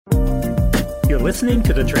listening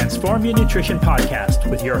to the Transform Your Nutrition podcast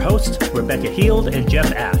with your hosts, Rebecca Heald and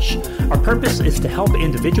Jeff Ash. Our purpose is to help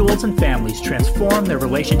individuals and families transform their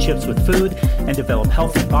relationships with food and develop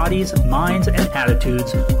healthy bodies, minds, and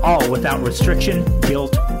attitudes, all without restriction,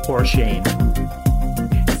 guilt, or shame.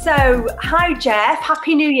 So, hi Jeff,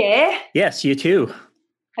 Happy New Year. Yes, you too.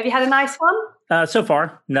 Have you had a nice one? So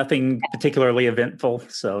far, nothing particularly eventful.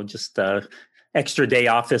 So just extra day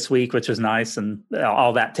off this week, which was nice, and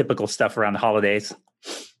all that typical stuff around the holidays.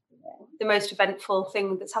 The most eventful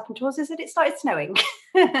thing that's happened to us is that it started snowing.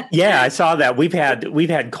 Yeah, I saw that. We've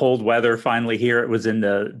had cold weather finally here. It was in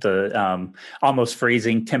the almost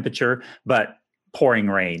freezing temperature, but pouring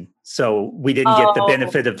rain. So we didn't get the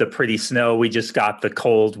benefit of the pretty snow. We just got the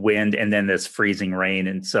cold wind and then this freezing rain.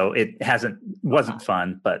 And so it wasn't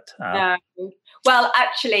fun, but. No. Well,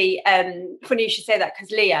 actually, funny you should say that, because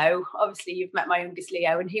Leo, obviously you've met my youngest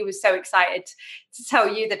Leo, and he was so excited to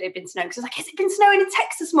tell you that it had been snowing. Because I was like, has it been snowing in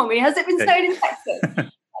Texas, Mummy? Has it been snowing in Texas? I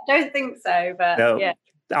don't think so, but no, yeah.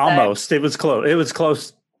 Almost. So. It was close. It was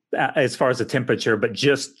close as far as the temperature, but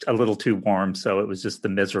just a little too warm. So it was just the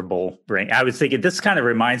miserable rain. I was thinking, this kind of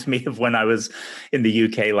reminds me of when I was in the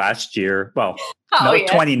UK last year. Well,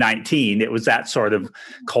 2019. It was that sort of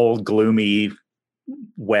cold, gloomy,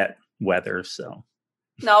 wet weather. So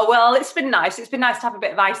no, well, it's been nice. It's been nice to have a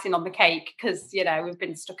bit of icing on the cake, because we've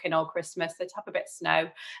been stuck in all Christmas. So to have a bit of snow,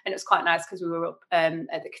 and it's quite nice because we were up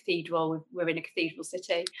at the cathedral. We're in a cathedral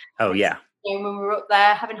city. Oh yeah. And when we were up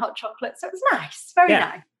there having hot chocolate, so it was nice, very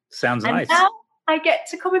nice. Sounds and nice. Now I get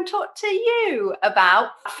to come and talk to you about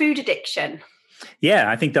food addiction. Yeah,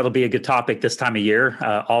 I think that'll be a good topic this time of year.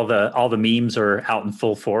 All the memes are out in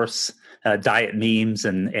full force. Diet memes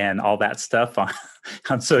and all that stuff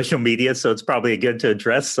on social media. So it's probably good to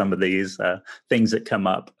address some of these things that come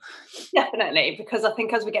up. Definitely, because I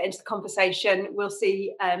think as we get into the conversation, we'll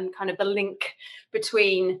see kind of the link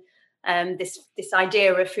between this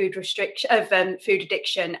idea of food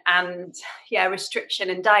addiction and restriction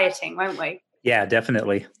and dieting, won't we? Yeah,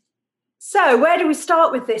 definitely. So where do we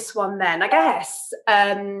start with this one then? I guess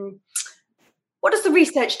what does the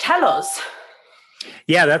research tell us?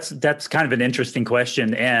 Yeah, that's kind of an interesting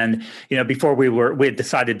question. And, before we had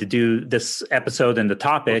decided to do this episode and the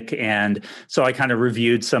topic. And so I kind of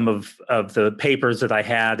reviewed some of the papers that I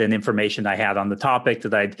had and information I had on the topic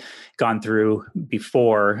that I'd gone through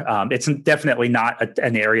before. It's definitely not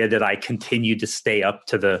an area that I continue to stay up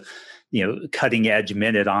to the, cutting edge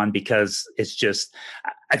minute on, because it's just,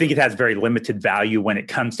 I think it has very limited value when it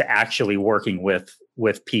comes to actually working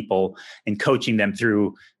with people and coaching them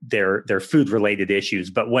through their food related issues.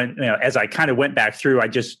 But when, as I kind of went back through, I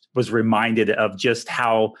just was reminded of just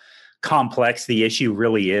how complex the issue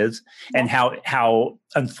really is, and how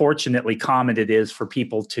unfortunately common it is for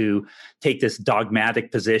people to take this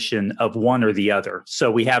dogmatic position of one or the other.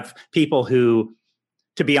 So we have people who,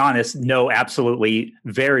 to be honest, know absolutely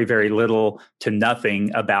very, very little to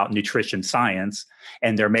nothing about nutrition science.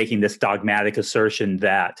 And they're making this dogmatic assertion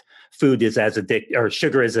that food is as addictive, or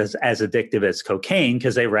sugar is as addictive as cocaine,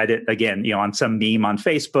 because they read it again, on some meme on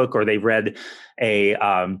Facebook, or they read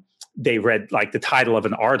like the title of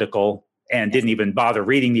an article and didn't even bother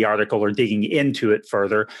reading the article or digging into it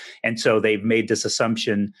further. And so they've made this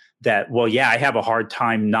assumption that, well, yeah, I have a hard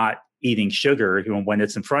time not eating sugar when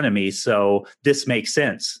it's in front of me, so this makes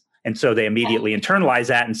sense. And so they immediately internalize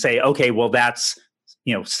that and say, okay, well, that's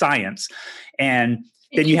science. And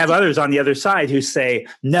then you have others on the other side who say,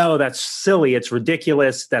 no, that's silly, it's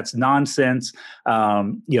ridiculous, that's nonsense.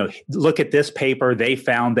 Look at this paper, they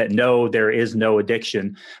found that no, there is no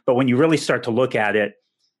addiction. But when you really start to look at it,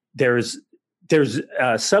 there's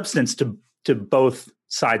substance to both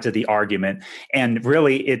sides of the argument. And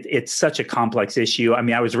really, it's such a complex issue. I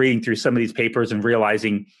mean, I was reading through some of these papers and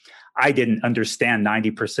realizing I didn't understand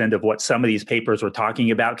 90% of what some of these papers were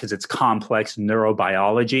talking about, because it's complex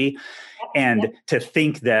neurobiology. And to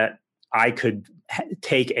think that I could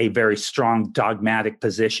take a very strong dogmatic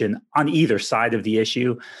position on either side of the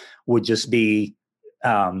issue would just be,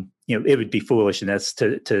 it would be foolishness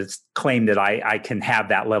to claim that I can have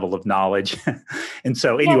that level of knowledge. And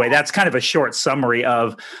so anyway, that's kind of a short summary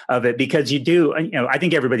of it, because you do, I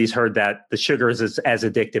think everybody's heard that the sugar is as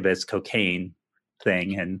addictive as cocaine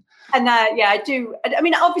thing. And I do. I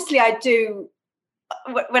mean, obviously I do.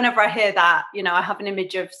 Whenever I hear that, I have an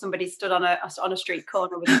image of somebody stood on a street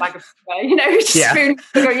corner with a bag of sugar, spoon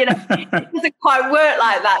sugar, it doesn't quite work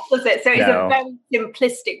like that, does it? So it's a very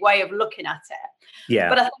simplistic way of looking at it. Yeah.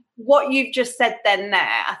 But I think what you've just said then there,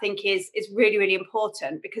 I think is really, really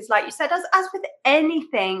important, because like you said, as with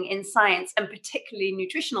anything in science, and particularly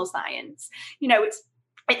nutritional science,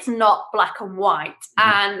 It's not black and white.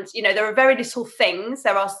 And, there are very little things.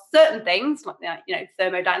 There are certain things like,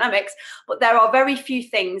 thermodynamics, but there are very few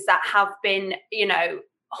things that have been,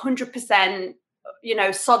 100%,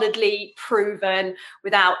 solidly proven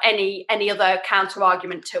without any other counter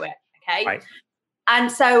argument to it. Okay. Right.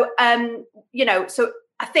 And so, so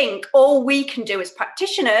I think all we can do as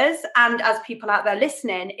practitioners and as people out there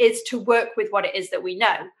listening is to work with what it is that we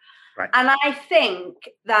know. Right. And I think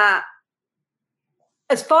that,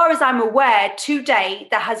 as far as I'm aware, to date,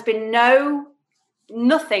 there has been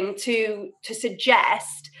nothing to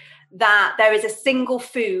suggest that there is a single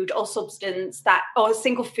food or substance that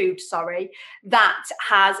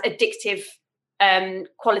has addictive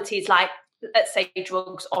qualities like, let's say,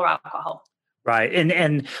 drugs or alcohol. Right.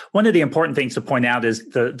 And one of the important things to point out is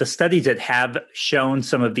the studies that have shown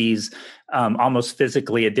some of these almost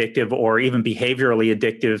physically addictive or even behaviorally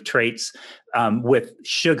addictive traits with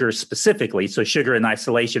sugar specifically, so sugar in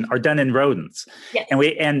isolation, are done in rodents. Yes.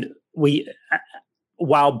 And we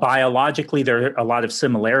while biologically there are a lot of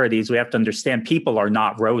similarities, we have to understand people are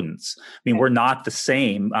not rodents. I mean, we're not the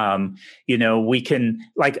same. We can,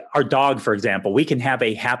 like our dog, for example, we can have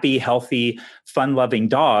a happy, healthy, fun-loving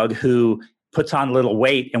dog who puts on a little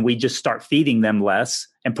weight, and we just start feeding them less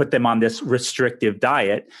and put them on this restrictive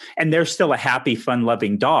diet. And they're still a happy,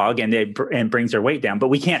 fun-loving dog, and brings their weight down. But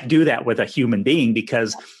we can't do that with a human being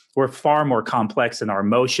because we're far more complex in our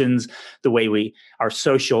emotions, the way our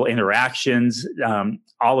social interactions,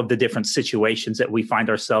 all of the different situations that we find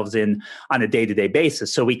ourselves in on a day-to-day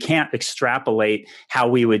basis. So we can't extrapolate how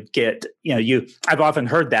we would get, I've often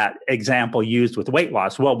heard that example used with weight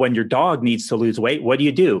loss. Well, when your dog needs to lose weight, what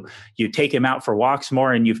do? You take him out for walks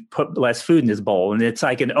more and you put less food in his bowl. And it's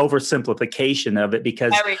like an oversimplification of it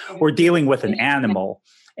because we're dealing with an animal.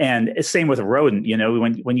 And same with a rodent,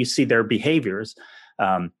 when you see their behaviors.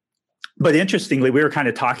 But interestingly, we were kind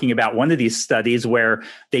of talking about one of these studies where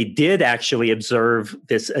they did actually observe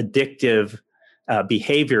this addictive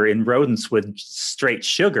behavior in rodents with straight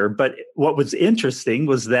sugar. But what was interesting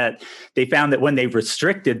was that they found that when they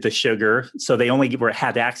restricted the sugar, so they only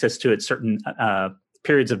had access to it certain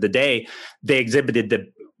periods of the day, they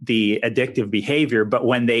exhibited the addictive behavior. But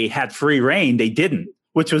when they had free reign, they didn't,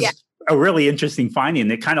 which was a really interesting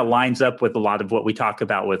finding. It kind of lines up with a lot of what we talk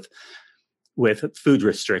about with food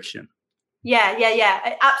restriction.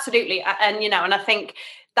 Yeah, absolutely. And, and I think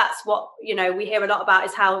that's what, we hear a lot about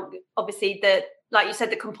is how obviously like you said,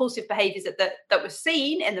 the compulsive behaviors that were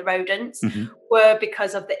seen in the rodents were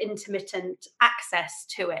because of the intermittent access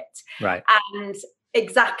to it. Right. And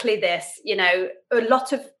exactly this, a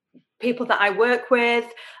lot of people that I work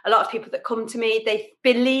with, a lot of people that come to me, they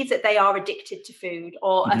believe that they are addicted to food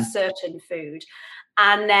or a certain food.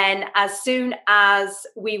 And then as soon as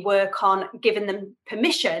we work on giving them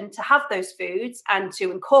permission to have those foods and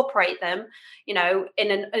to incorporate them, in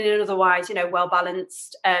an otherwise,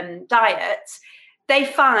 well-balanced diet, they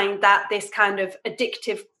find that this kind of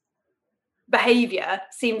addictive behavior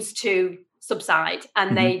seems to subside,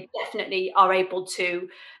 and they definitely are able to,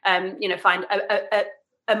 find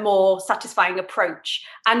a more satisfying approach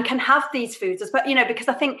and can have these foods but because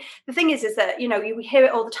I think the thing is that we hear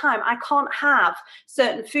it all the time, I can't have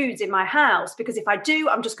certain foods in my house because if I do,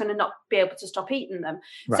 I'm just going to not be able to stop eating them.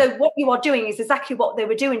 Right. So what you are doing is exactly what they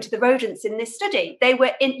were doing to the rodents in this study.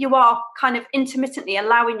 You are kind of intermittently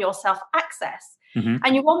allowing yourself access,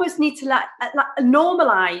 and you almost need to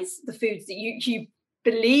normalize the foods that you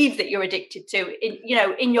believe that you're addicted to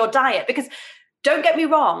in your diet. Because don't get me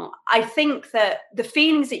wrong, I think that the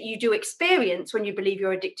feelings that you do experience when you believe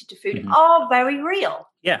you're addicted to food are very real.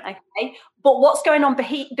 Yeah. Okay. But what's going on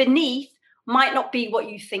beneath might not be what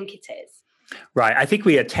you think it is. Right. I think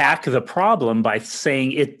we attack the problem by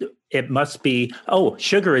saying it must be,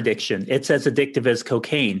 sugar addiction. It's as addictive as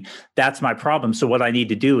cocaine. That's my problem. So what I need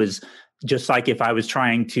to do is, just like if I was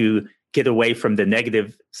trying to get away from the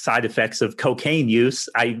negative side effects of cocaine use,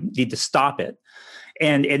 I need to stop it.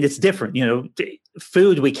 And it's different,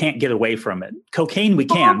 food, we can't get away from it. Cocaine, we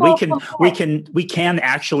can. We can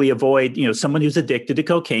actually avoid, someone who's addicted to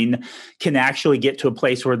cocaine can actually get to a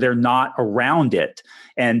place where they're not around it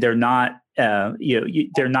and they're not,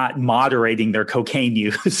 they're not moderating their cocaine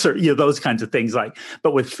use or, those kinds of things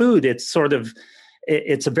but with food,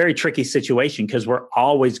 it's a very tricky situation because we're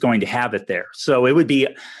always going to have it there. So it would be,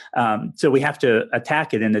 so we have to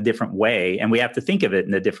attack it in a different way, and we have to think of it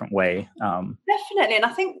in a different way. Definitely. And I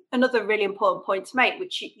think another really important point to make,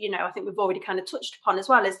 which, I think we've already kind of touched upon as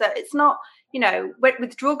well, is that it's not,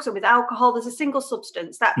 with drugs or with alcohol, there's a single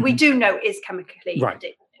substance that we do know is chemically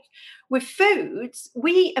addictive. With foods,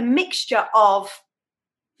 we a mixture of,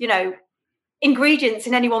 ingredients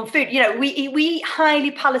in any one food. We eat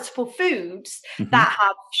highly palatable foods that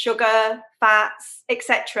have sugar, fats,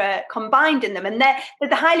 etc. combined in them, and they're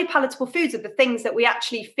the highly palatable foods are the things that we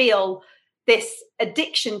actually feel this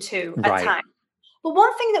addiction to at times. But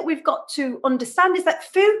one thing that we've got to understand is that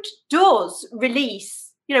food does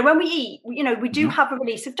release, when we eat, we do have a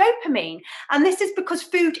release of dopamine, and this is because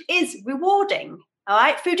food is rewarding. All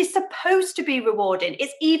right, food is supposed to be rewarding.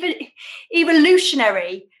 It's even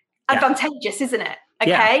evolutionary advantageous, isn't it?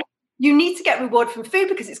 Okay, you need to get reward from food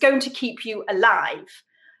because it's going to keep you alive.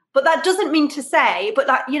 But that doesn't mean to say, but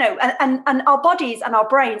that, and our bodies and our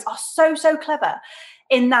brains are so clever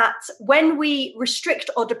in that when we restrict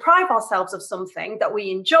or deprive ourselves of something that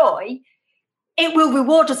we enjoy, it will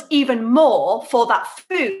reward us even more for that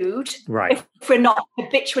food if we're not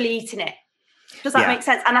habitually eating it. Does that make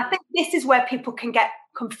sense? And I think this is where people can get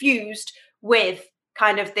confused with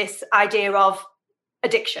kind of this idea of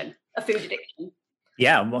addiction, a food addiction.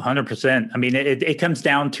 Yeah, 100%. I mean, it comes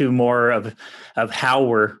down to more of how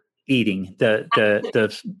we're eating,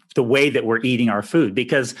 the way that we're eating our food,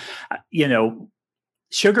 because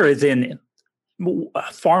sugar is in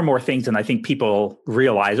far more things than I think people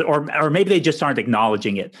realize, or maybe they just aren't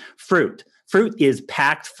acknowledging it. Fruit is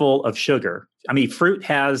packed full of sugar. I mean, fruit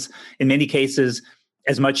has, in many cases,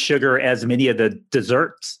 as much sugar as many of the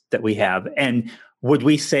desserts that we have. And would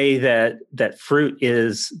we say that fruit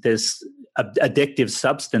is this addictive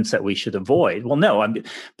substance that we should avoid? Well, no.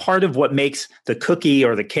 Part of what makes the cookie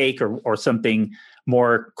or the cake or something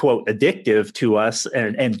more, quote, addictive to us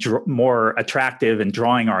and more attractive and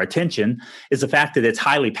drawing our attention is the fact that it's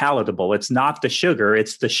highly palatable. It's not the sugar,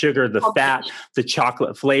 it's the sugar, the fat, the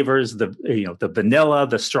chocolate flavors, the vanilla,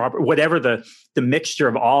 the strawberry, whatever the mixture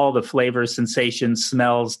of all the flavors, sensations,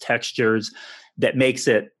 smells, textures that makes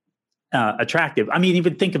it attractive. I mean,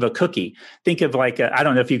 even think of a cookie. Think of I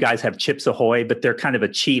don't know if you guys have Chips Ahoy, but they're kind of a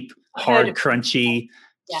cheap, hard, crunchy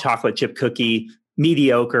chocolate chip cookie,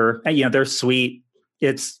 mediocre. They're sweet.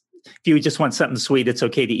 If you just want something sweet, it's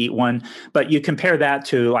okay to eat one. But you compare that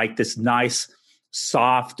to this nice,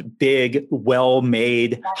 soft, big,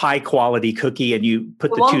 well-made, high-quality cookie, and you put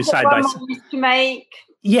the two side by side. To make.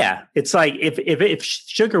 Yeah, it's like if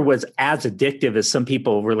sugar was as addictive as some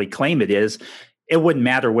people really claim it is, it wouldn't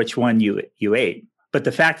matter which one you ate. But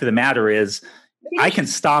the fact of the matter is, I can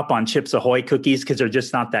stop on Chips Ahoy cookies because they're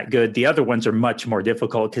just not that good. The other ones are much more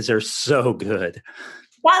difficult because they're so good.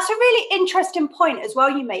 That's a really interesting point as well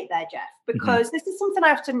you make there, Jeff, because this is something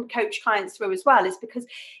I often coach clients through as well, is because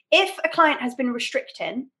if a client has been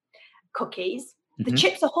restricting cookies, the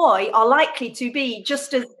Chips Ahoy are likely to be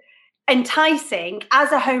just as enticing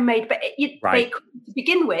as a homemade bake to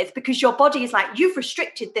begin with, because your body is like, you've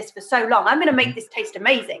restricted this for so long, I'm going to make this taste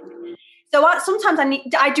amazing. So sometimes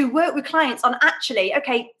I do work with clients on actually,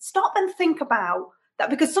 okay, stop and think about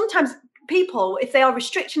that, because sometimes people, if they are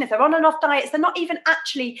restricting, if they're on and off diets, they're not even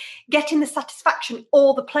actually getting the satisfaction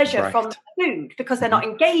or the pleasure from the food because they're not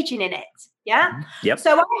engaging in it. Yeah. Yep.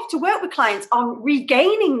 So I have to work with clients on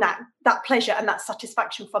regaining that pleasure and that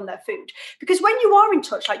satisfaction from their food. Because when you are in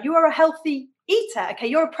touch, you are a healthy eater, okay,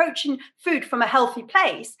 you're approaching food from a healthy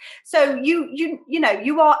place. So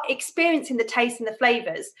you are experiencing the taste and the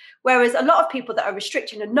flavors, whereas a lot of people that are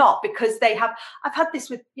restricting are not, because I've had this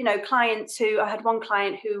with, clients who, I had one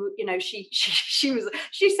client who, she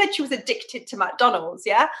said she was addicted to McDonald's.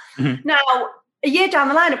 Yeah. Now, a year down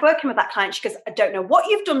the line of working with that client, she goes, I don't know what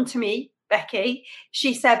you've done to me, Becky.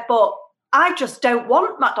 She said, but I just don't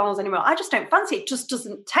want McDonald's anymore. I just don't fancy it. It just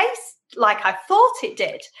doesn't taste like I thought it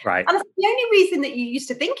did. Right. And the only reason that you used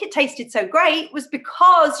to think it tasted so great was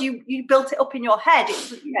because you built it up in your head.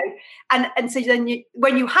 It's, and so then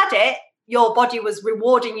when you had it, your body was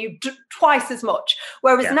rewarding you twice as much.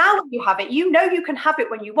 Whereas now when you have it, you can have it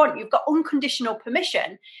when you want. You've got unconditional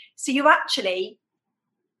permission. So you're actually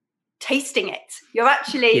tasting it. You're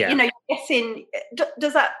actually, you're guessing.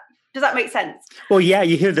 Does that make sense? Well, yeah,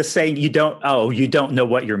 you hear the saying, you don't know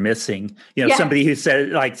what you're missing. Somebody who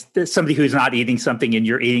said, somebody who's not eating something and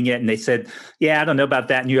you're eating it, and they said, yeah, I don't know about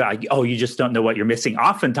that. And you're like, oh, you just don't know what you're missing.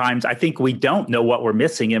 Oftentimes, I think we don't know what we're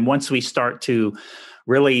missing. And once we start to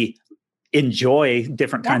really enjoy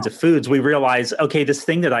different kinds of foods, we realize, okay, this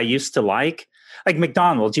thing that I used to like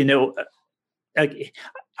McDonald's, I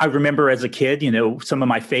remember as a kid, some of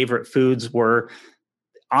my favorite foods were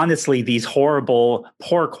honestly these horrible,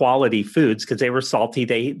 poor quality foods because they were salty.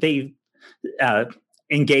 They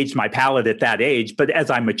engaged my palate at that age. But as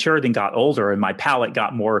I matured and got older and my palate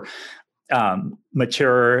got more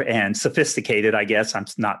mature and sophisticated, I guess I'm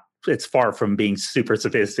not it's far from being super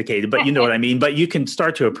sophisticated, but you know what I mean. But you can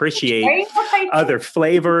start to appreciate other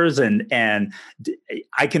flavors, and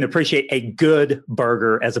I can appreciate a good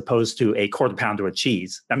burger as opposed to a quarter pounder with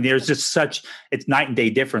cheese. I mean, there's just it's night and day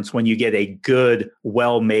difference when you get a good,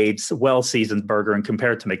 well-made, well-seasoned burger and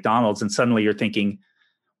compare it to McDonald's, and suddenly you're thinking,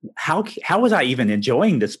 how was I even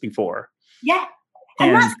enjoying this before? Yeah,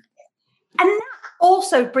 and that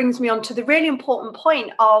also brings me on to the really important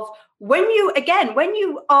point of when you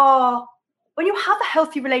have a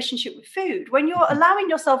healthy relationship with food, when you're allowing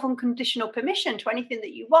yourself unconditional permission to anything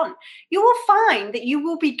that you want, you will find that you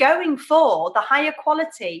will be going for the higher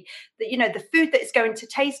quality, that, you know, the food that is going to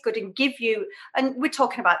taste good and give you, and we're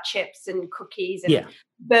talking about chips and cookies and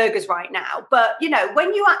burgers right now. But, you know,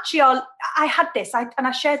 when you actually I had this,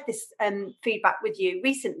 I shared this feedback with you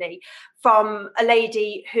recently from a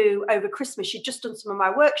lady who over Christmas, she'd just done some of my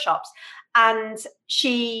workshops, and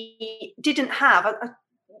she didn't have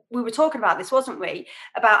we were talking about this, wasn't we?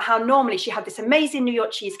 About how normally she had this amazing New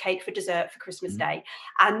York cheesecake for dessert for Christmas Day.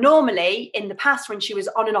 And normally in the past, when she was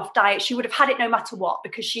on and off diet, she would have had it no matter what,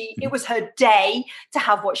 because it was her day to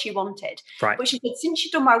have what she wanted. Right. But she said, since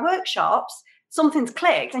she'd done my workshops, something's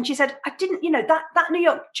clicked. And she said, I didn't, you know, that New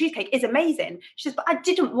York cheesecake is amazing. She says, but I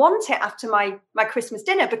didn't want it after my Christmas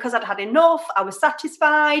dinner because I'd had enough. I was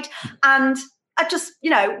satisfied. And I just, you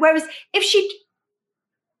know, whereas if she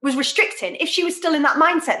was restricting, if she was still in that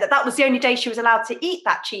mindset that was the only day she was allowed to eat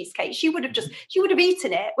that cheesecake, she would have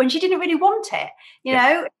eaten it when she didn't really want it, you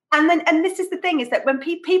know? And this is the thing, is that when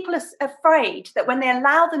people are afraid that when they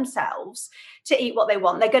allow themselves to eat what they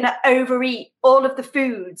want, they're going to overeat all of the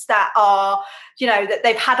foods that are, you know, that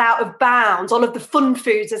they've had out of bounds, all of the fun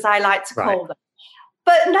foods, as I like to call them.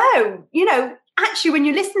 But no, you know, actually, when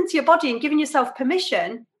you listen to your body and giving yourself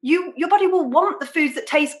permission, your body will want the foods that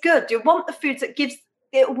taste good. You'll want the foods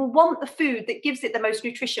it will want the food that gives it the most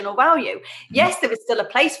nutritional value. Yes, there is still a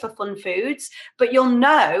place for fun foods, but you'll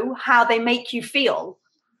know how they make you feel.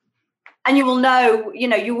 And you will know, you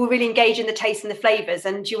know, you will really engage in the taste and the flavors.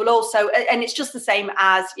 And you will also, and it's just the same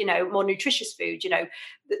as, you know, more nutritious food, you know,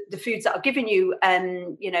 the foods that are giving you,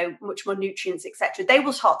 you know, much more nutrients, etc. They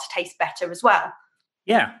will start to taste better as well.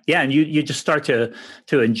 Yeah. Yeah. And you just start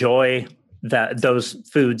to enjoy those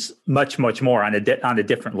foods much more on a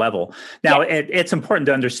different level. Now, it's important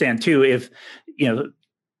to understand too,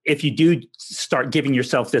 if you do start giving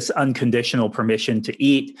yourself this unconditional permission to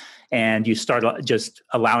eat, and you start just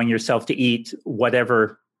allowing yourself to eat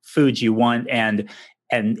whatever foods you want and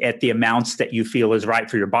at the amounts that you feel is right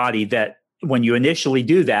for your body, that when you initially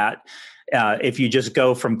do that, if you just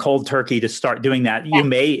go from cold turkey to start doing that, you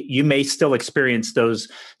may still experience those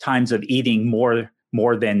times of eating more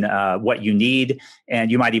than what you need, and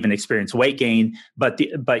you might even experience weight gain. But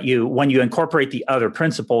when you incorporate the other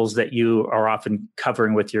principles that you are often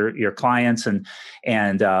covering with your clients and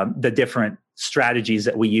the different strategies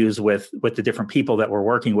that we use with the different people that we're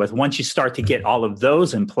working with, once you start to get all of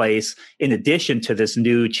those in place, in addition to this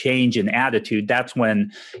new change in attitude, that's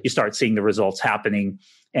when you start seeing the results happening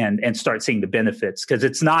and start seeing the benefits. Because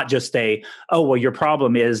it's not just your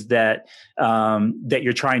problem is that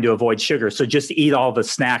you're trying to avoid sugar, so just eat all the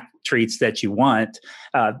snack treats that you want.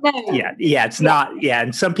 It's not. Yeah,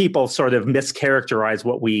 and some people sort of mischaracterize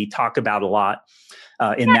what we talk about a lot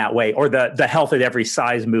in that way, or the health at every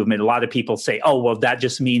size movement. A lot of people say, oh, well, that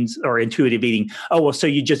just means, or intuitive eating. Oh, well, so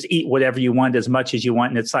you just eat whatever you want as much as you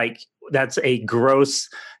want. And it's like, that's a gross,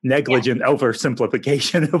 negligent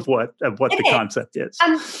oversimplification of what the concept is.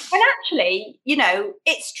 And actually, you know,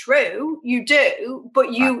 it's true, you do, but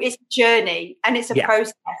it's a journey and it's a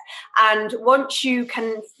process. And once you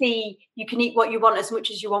can see, you can eat what you want as much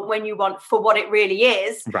as you want when you want for what it really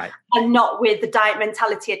is, and not with the diet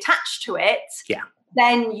mentality attached to it,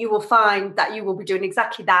 then you will find that you will be doing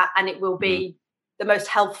exactly that, and it will be the most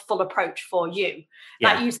healthful approach for you.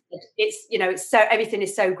 Like you said, it's so, everything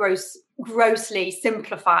is so grossly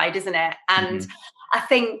simplified, isn't it? And I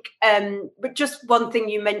think, but just one thing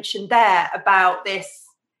you mentioned there about this,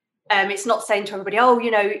 it's not saying to everybody, oh,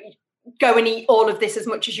 you know, go and eat all of this as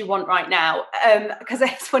much as you want right now. Because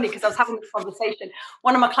it's funny, because I was having this conversation.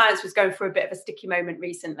 One of my clients was going through a bit of a sticky moment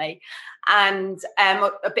recently, and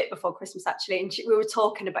a bit before Christmas actually. And we were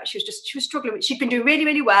talking about, she was struggling with, she'd been doing really,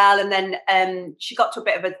 really well. And then she got to a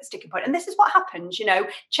bit of a sticking point. And this is what happens, you know,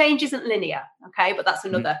 change isn't linear. Okay. But that's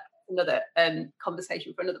another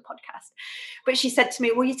conversation for another podcast. But she said to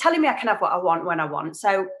me, well, you're telling me I can have what I want when I want.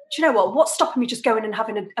 So do you know what's stopping me just going and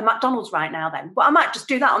having a McDonald's right now then? Well, I might just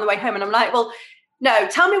do that on the way home. And I'm like, well, no,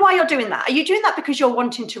 tell me why you're doing that. Are you doing that because you're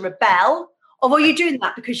wanting to rebel, or are you doing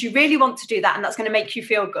that because you really want to do that and that's going to make you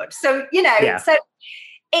feel good? So, you know, so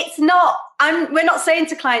it's not, we're not saying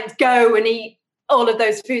to clients, go and eat all of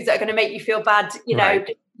those foods that are going to make you feel bad, know,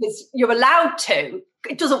 because you're allowed to.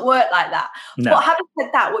 It doesn't work like that. No. But having said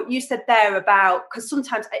that, what you said there about, because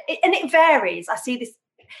sometimes, and it varies, I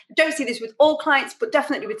don't see this with all clients, but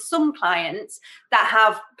definitely with some clients that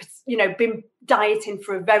have, been dieting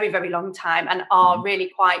for a very, very long time and are really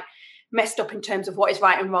quite messed up in terms of what is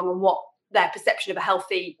right and wrong and what their perception of a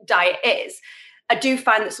healthy diet is. I do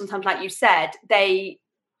find that sometimes, like you said, they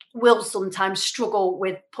will sometimes struggle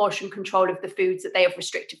with portion control of the foods that they have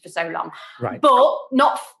restricted for so long. Right. But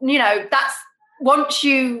not, that's once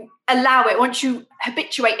you allow it, once you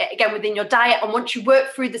habituate it again within your diet, and once you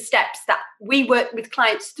work through the steps that we work with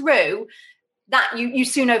clients through, that you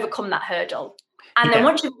soon overcome that hurdle. And then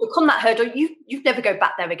once you've overcome that hurdle, you never go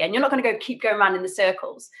back there again. You're not going to keep going around in the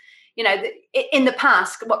circles. In the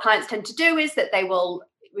past, what clients tend to do is that they will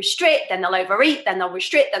restrict, then they'll overeat, then they'll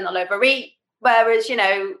restrict, then they'll overeat. Whereas,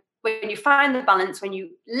 when you find the balance, when you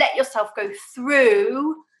let yourself go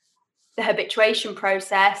through the habituation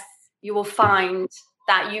process, you will find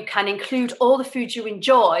that you can include all the foods you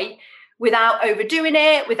enjoy without overdoing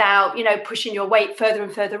it, without, pushing your weight further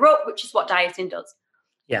and further up, which is what dieting does.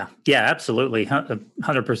 Yeah, absolutely.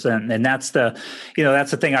 100%. And that's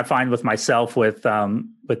the thing I find with myself with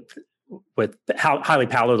how highly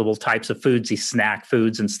palatable types of foods, these snack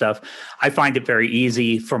foods and stuff. I find it very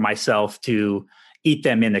easy for myself to eat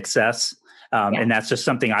them in excess. And that's just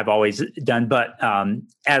something I've always done. But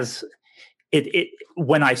as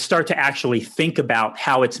when I start to actually think about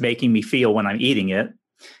how it's making me feel when I'm eating it,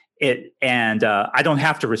 I don't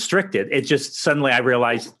have to restrict it. It just suddenly I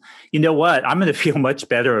realize, you know what? I'm going to feel much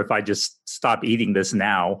better if I just stop eating this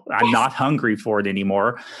now. I'm not hungry for it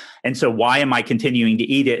anymore. And so why am I continuing to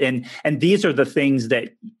eat it? And these are the things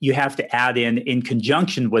that you have to add in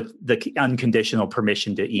conjunction with the unconditional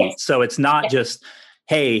permission to eat. Yes. So it's not just,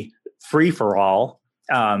 hey, free for all.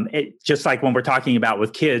 Just like when we're talking about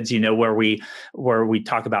with kids, where we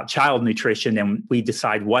talk about child nutrition and we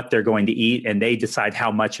decide what they're going to eat and they decide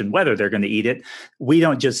how much and whether they're going to eat it.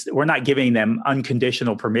 We're not giving them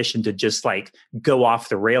unconditional permission to just like go off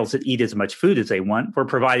the rails and eat as much food as they want. We're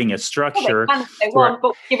providing a structure. Well, they want,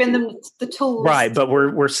 but giving them the tools. Right. But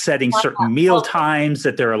we're setting certain meal times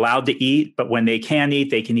that they're allowed to eat, but when they can eat,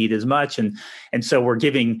 they can eat as much. And so we're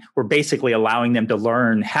basically allowing them to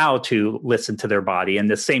learn how to listen to their body. And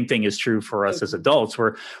the same thing is true for us as adults.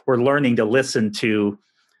 We're learning to listen to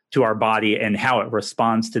our body and how it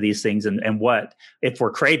responds to these things. And what, if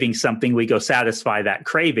we're craving something, we go satisfy that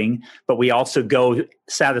craving, but we also go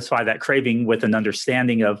satisfy that craving with an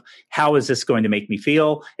understanding of how is this going to make me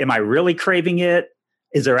feel? Am I really craving it?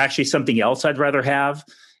 Is there actually something else I'd rather have?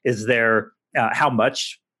 Is there, how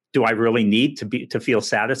much do I really need to feel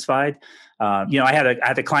satisfied? I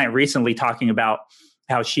had a client recently talking about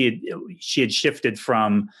how she had shifted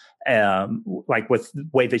from like with the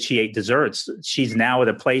way that she ate desserts. She's now at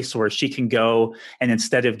a place where she can go and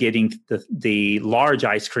instead of getting the large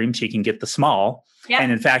ice cream, she can get the small. Yeah.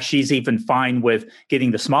 And in fact, she's even fine with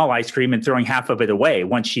getting the small ice cream and throwing half of it away.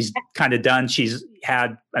 Once she's kind of done, she's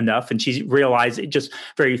had enough. And she's realized it, just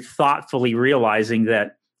very thoughtfully realizing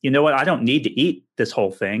that, you know what, I don't need to eat this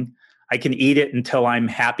whole thing. I can eat it until I'm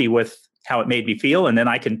happy with how it made me feel. And then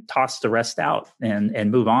I can toss the rest out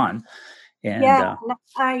and move on. And I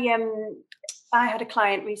had a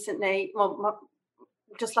client recently,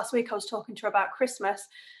 just last week I was talking to her about Christmas,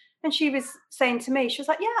 and she was saying to me, she was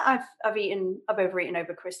like, yeah, I've overeaten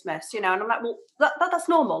over Christmas, and I'm like, well, that's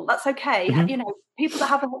normal. That's okay. Mm-hmm. People that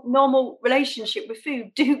have a normal relationship with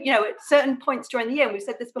food do, at certain points during the year, and we've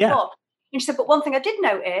said this before. Yeah. And she said, but one thing I did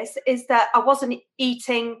notice is that I wasn't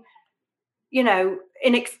eating,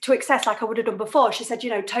 to excess like I would have done before. She said,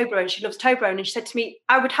 Toblerone, she loves Toblerone. And she said to me,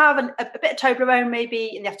 I would have a bit of Toblerone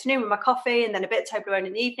maybe in the afternoon with my coffee and then a bit of Toblerone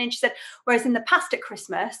in the evening. She said, whereas in the past at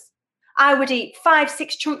Christmas, I would eat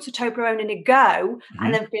 5-6 chunks of Toblerone in a go mm-hmm.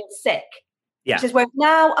 and then feel sick. Yeah. She says, well,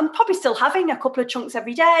 now I'm probably still having a couple of chunks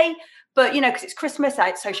every day, but, because it's Christmas, I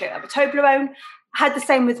associate that with Toblerone. I had the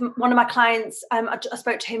same with one of my clients. I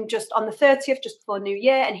spoke to him just on the 30th, just before New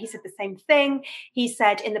Year, and he said the same thing. He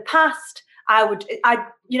said, in the past,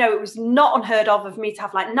 it was not unheard of me to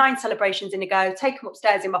have like 9 celebrations in a go, take them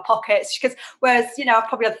upstairs in my pockets, because whereas, I've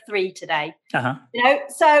probably had 3 today,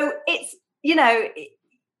 so it's,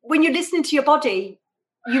 when you're listening to your body,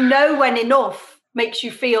 when enough makes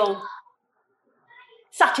you feel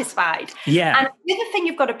satisfied. Yeah. And the other thing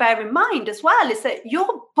you've got to bear in mind as well is that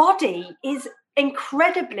your body is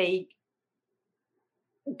incredibly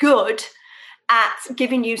good at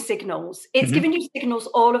giving you signals. It's giving you signals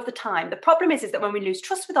all of the time. The problem is that when we lose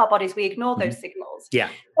trust with our bodies, we ignore those signals. Yeah.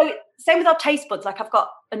 So same with our taste buds. Like I've got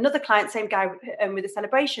another client, same guy with the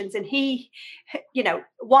celebrations, and he,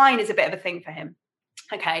 wine is a bit of a thing for him.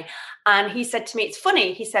 Okay. And he said to me, it's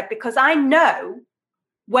funny. He said, because I know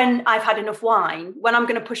when I've had enough wine, when I'm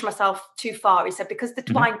going to push myself too far, he said, because the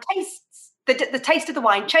wine tastes, the taste of the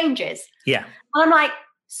wine changes. Yeah. And I'm like,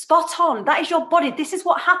 spot on. That is your body. This is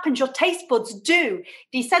what happens. Your taste buds do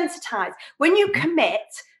desensitize. When you commit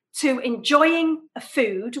to enjoying a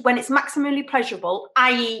food when it's maximally pleasurable,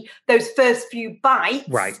 i.e. those first few bites,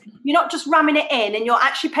 right. You're not just ramming it in, and you're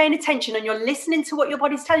actually paying attention and you're listening to what your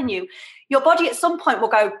body's telling you. Your body at some point will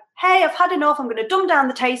go, hey, I've had enough. I'm going to dumb down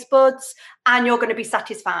the taste buds, and you're going to be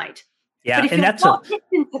satisfied. Yeah. But if you're not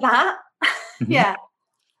listening to that, yeah.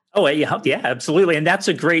 Oh, yeah, absolutely. And that's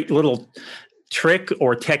a great little trick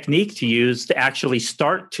or technique to use to actually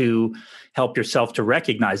start to help yourself to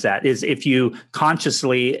recognize that. Is if you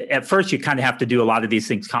consciously, at first you kind of have to do a lot of these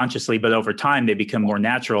things consciously, but over time they become more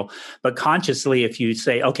natural. But consciously, if you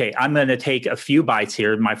say, okay, I'm going to take a few bites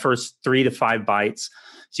here, my first 3 to 5 bites,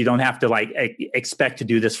 so you don't have to like expect to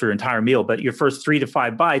do this for your entire meal, but your first 3 to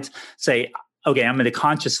 5 bites, say, okay, I'm going to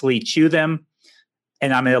consciously chew them,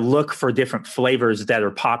 and I'm going to look for different flavors that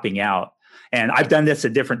are popping out. And I've done this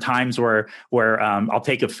at different times where I'll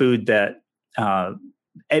take a food that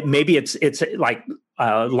maybe it's like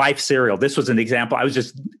Life cereal. This was an example. I was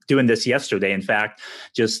just doing this yesterday, in fact,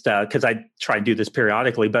 just because I try to do this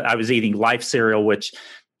periodically. But I was eating Life cereal, which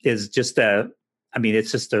is just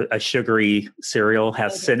it's just a sugary cereal,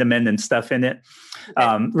 has cinnamon and stuff in it.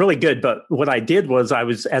 Really good. But what I did was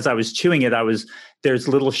as I was chewing it, there's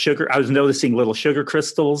little sugar. I was noticing little sugar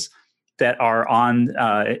crystals that are on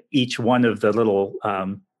each one of the little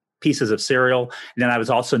pieces of cereal. And then I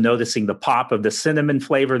was also noticing the pop of the cinnamon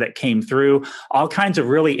flavor that came through, all kinds of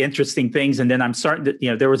really interesting things. And then I'm starting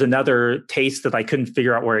to, there was another taste that I couldn't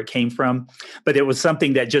figure out where it came from, but it was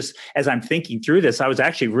something that just, as I'm thinking through this, I was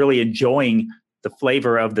actually really enjoying the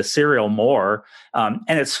flavor of the cereal more. And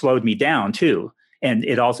it slowed me down too. And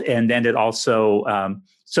it also,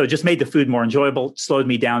 so it just made the food more enjoyable, slowed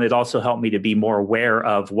me down. It also helped me to be more aware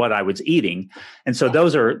of what I was eating. And so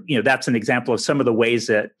those are, that's an example of some of the ways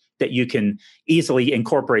that you can easily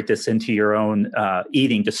incorporate this into your own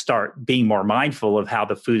eating to start being more mindful of how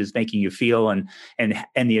the food is making you feel and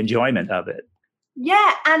the enjoyment of it.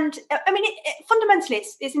 Yeah. And I mean, fundamentally,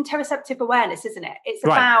 it's interoceptive awareness, isn't it? It's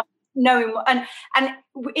about knowing, and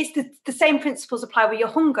it's the same principles apply with your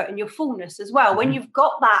hunger and your fullness as well. Mm-hmm. When you've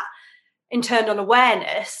got that internal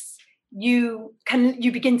awareness, you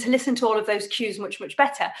begin to listen to all of those cues much, much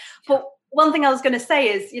better. But one thing I was going to say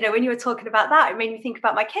is, when you were talking about that, it made me think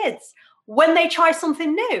about my kids. When they try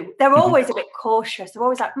something new, they're always a bit cautious. They're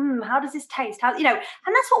always like, how does this taste? How, and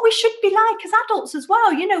that's what we should be like as adults as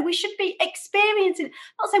well. We should be experiencing,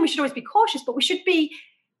 not saying we should always be cautious, but we should be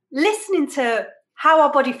listening to how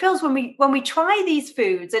our body feels when we try these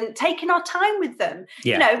foods and taking our time with them.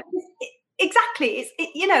 Yeah. Exactly.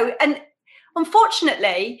 And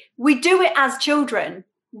unfortunately, we do it as children,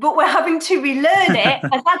 but we're having to relearn it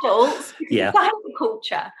as adults because of the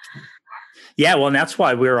culture. Yeah, well, and that's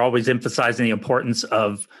why we're always emphasizing the importance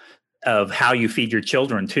of how you feed your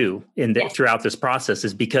children too throughout this process,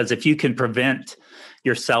 is because if you can prevent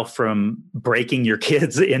yourself from breaking your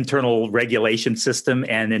kids' internal regulation system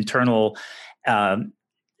and internal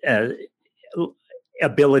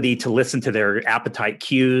ability to listen to their appetite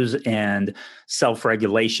cues and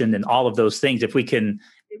self-regulation and all of those things, if we can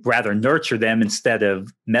rather nurture them instead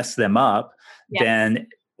of mess them up, then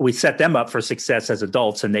we set them up for success as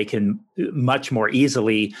adults, and they can much more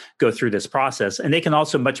easily go through this process. And they can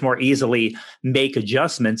also much more easily make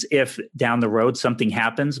adjustments if down the road something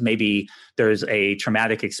happens. Maybe there's a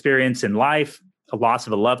traumatic experience in life, a loss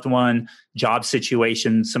of a loved one, job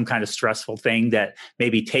situation, some kind of stressful thing that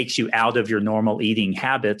maybe takes you out of your normal eating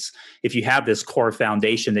habits. If you have this core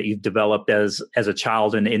foundation that you've developed as a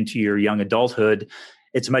child and into your young adulthood,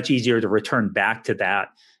 it's much easier to return back to that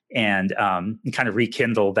and kind of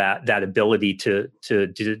rekindle that ability to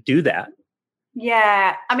do that.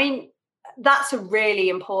 Yeah, I mean, that's a really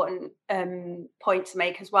important point to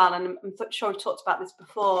make as well. And I'm sure we've talked about this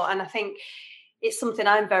before. And I think it's something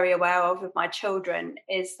I'm very aware of with my children,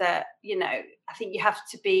 is that, I think you have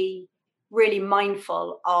to be really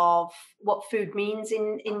mindful of what food means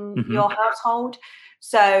in your household.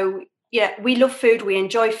 So, we love food, we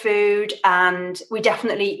enjoy food, and we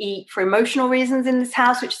definitely eat for emotional reasons in this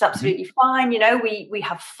house, which is absolutely fine. We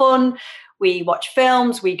have fun, we watch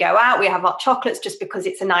films, we go out, we have hot chocolates just because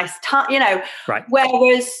it's a nice time, Right.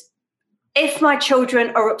 Whereas if my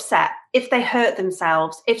children are upset, if they hurt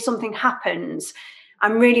themselves, if something happens,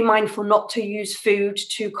 I'm really mindful not to use food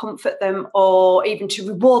to comfort them or even to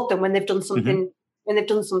reward them when they've done something. Mm-hmm. When they've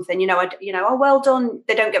done something, oh, well done.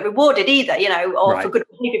 They don't get rewarded either, or for good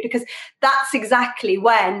behavior, because that's exactly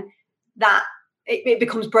when that it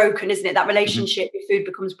becomes broken, isn't it? That relationship with food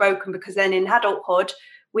becomes broken, because then in adulthood,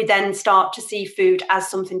 we then start to see food as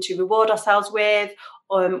something to reward ourselves with,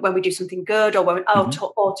 when we do something good, or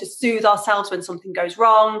or to soothe ourselves when something goes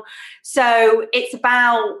wrong. So it's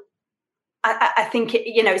about, I think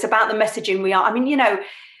it's about the messaging we are. I mean,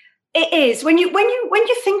 it is when you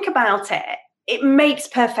think about it. It makes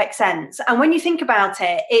perfect sense. And when you think about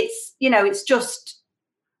it, it's,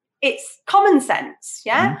 it's common sense.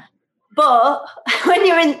 Yeah. Mm-hmm. But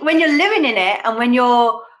when you're living in it, and when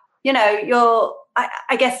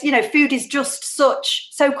I guess, food is just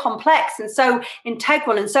so complex and so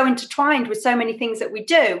integral and so intertwined with so many things that we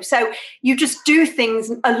do. So you just do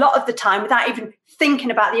things a lot of the time without even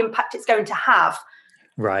thinking about the impact it's going to have.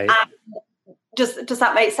 Right. Does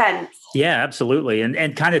that make sense? Yeah, absolutely.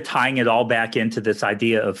 And kind of tying it all back into this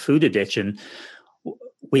idea of food addiction,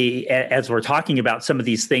 as we're talking about some of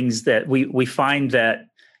these things, that we find that,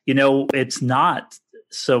 it's not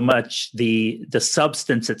so much the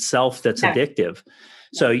substance itself that's addictive.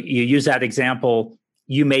 So you use that example.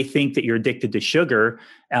 You may think that you're addicted to sugar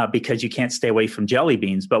because you can't stay away from jelly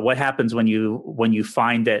beans. But what happens when you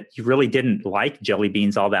find that you really didn't like jelly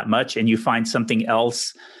beans all that much, and you find something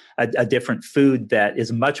else, a different food that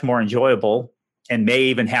is much more enjoyable and may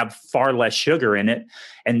even have far less sugar in it,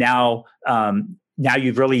 and now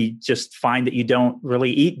you really just find that you don't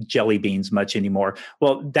really eat jelly beans much anymore.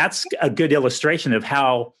 Well, that's a good illustration of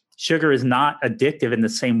how sugar is not addictive in the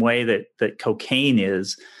same way that cocaine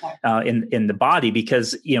is in the body.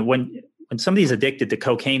 Because when somebody's addicted to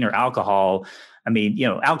cocaine or alcohol, I mean,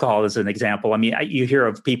 alcohol is an example. I mean, you hear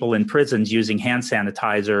of people in prisons using hand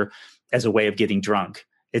sanitizer as a way of getting drunk.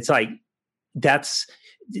 It's like it's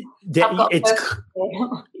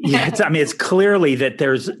clearly that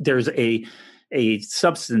there's a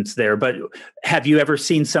substance there. But have you ever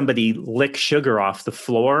seen somebody lick sugar off the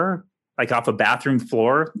floor, like off a bathroom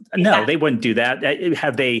floor? No, they wouldn't do that.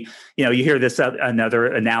 Have they, you hear this another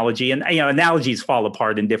analogy, and analogies fall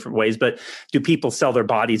apart in different ways, but do people sell their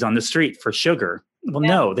bodies on the street for sugar? Well,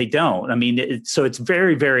 no, they don't. I mean, so it's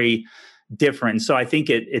very, very different. So I think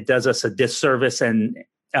it does us a disservice, and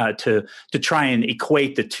to try and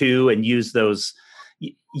equate the two and use those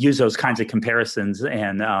kinds of comparisons.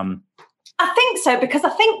 And I think so, because I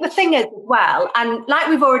think the thing is, well, and like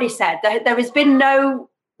we've already said, there has been no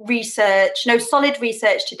solid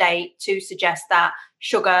research to date to suggest that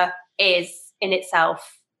sugar is in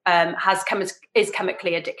itself is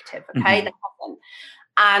chemically addictive. Okay, there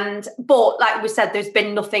hasn't. But like we said, there's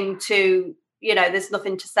been nothing to there's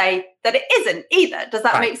nothing to say that it isn't either. Does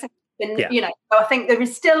that make sense? And, so I think there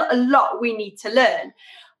is still a lot we need to learn.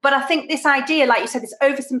 But I think this idea, like you said, this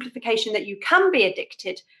oversimplification that you can be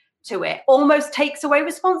addicted to it almost takes away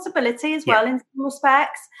responsibility as well in some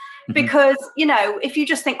respects. Because, if you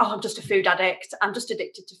just think, oh, I'm just a food addict, I'm just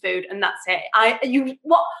addicted to food, and that's it.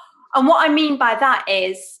 What I mean by that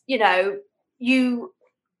is, you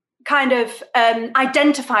kind of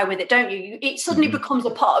identify with it, don't you? It suddenly becomes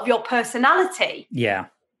a part of your personality. Yeah.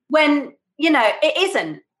 When, it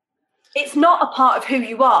isn't. It's not a part of who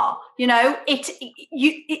you are.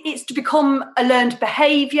 It's to become a learned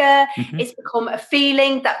behavior. It's become a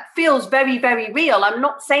feeling that feels very, very real. I'm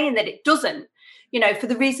not saying that it doesn't, for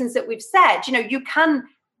the reasons that we've said. You can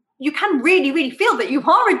really, really feel that you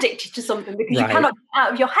are addicted to something, because you cannot get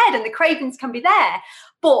out of your head, and the cravings can be there.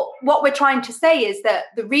 But what we're trying to say is that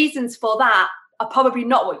the reasons for that are probably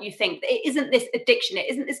not what you think. It isn't this addiction. It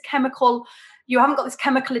isn't this chemical. You haven't got this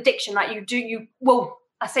chemical addiction like you do. Well,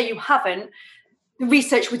 I say you haven't. The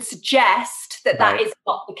research would suggest that is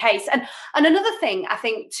not the case. And another thing I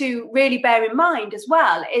think to really bear in mind as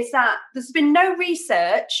well is that there's been no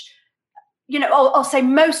research, I'll say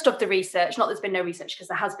most of the research, not there's been no research, because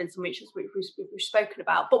there has been some research we've spoken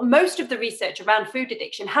about, but most of the research around food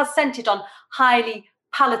addiction has centered on highly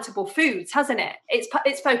palatable foods, hasn't it?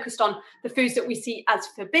 It's focused on the foods that we see as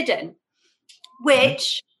forbidden,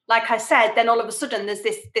 which... like I said, then all of a sudden there's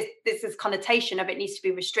this connotation of it needs to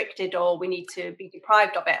be restricted, or we need to be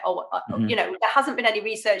deprived of it, or there hasn't been any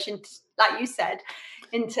research into, like you said,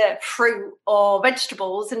 into fruit or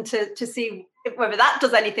vegetables, and to see whether that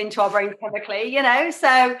does anything to our brains chemically.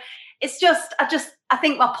 So it's just I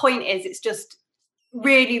think my point is, it's just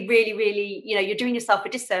really, really, really, you're doing yourself a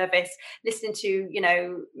disservice listening to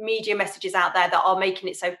media messages out there that are making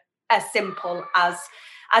it so as simple as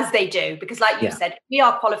as they do, because like you said, we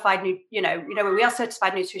are qualified, we are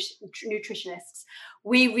certified nutritionists.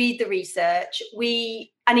 We read the research,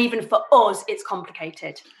 and even for us, it's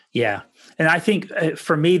complicated. Yeah. And I think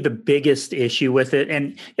for me, the biggest issue with it,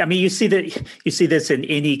 and I mean, you see this in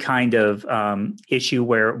any kind of issue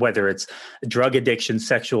whether it's drug addiction,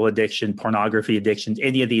 sexual addiction, pornography addiction,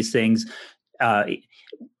 any of these things,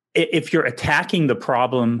 if you're attacking the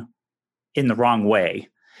problem in the wrong way,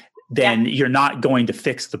 then you're not going to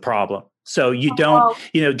fix the problem. So you don't,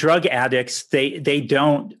 drug addicts, they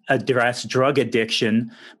don't address drug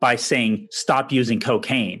addiction by saying, stop using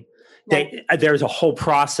cocaine. There's a whole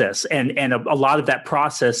process, and a lot of that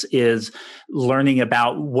process is learning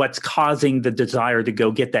about what's causing the desire to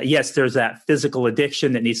go get that. Yes, there's that physical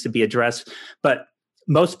addiction that needs to be addressed, but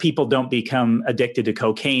most people don't become addicted to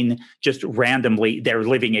cocaine just randomly. They're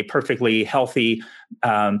living a perfectly healthy,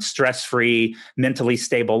 stress-free, mentally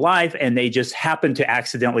stable life, and they just happen to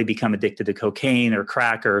accidentally become addicted to cocaine or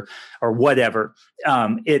crack or whatever.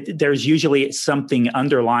 There's usually something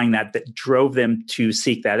underlying that drove them to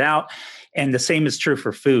seek that out. And the same is true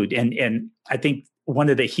for food. And I think one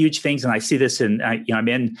of the huge things, and I see this I'm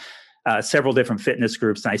in several different fitness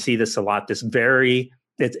groups, and I see this a lot, it's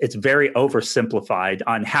very oversimplified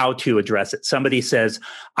on how to address it. Somebody says,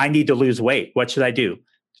 I need to lose weight. What should I do?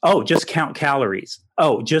 Oh, just count calories.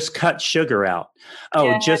 Oh, just cut sugar out.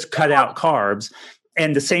 Oh, just cut out carbs.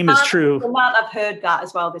 And the same is true. I've heard that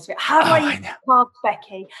as well this week. How do I eat carbs,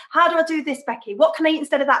 Becky? How do I do this, Becky? What can I eat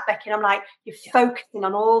instead of that, Becky? And I'm like, you're focusing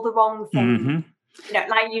on all the wrong things.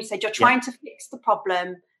 Mm-hmm. Like you said, you're trying to fix the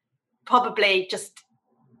problem, probably just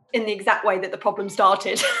in the exact way that the problem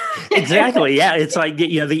started. Exactly. Yeah. It's like,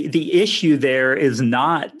 the issue there is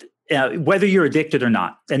not whether you're addicted or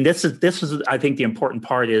not. And this is, I think the important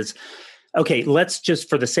part is, okay, let's just,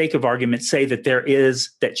 for the sake of argument, say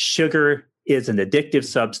that sugar is an addictive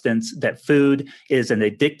substance, that food is an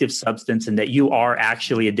addictive substance, and that you are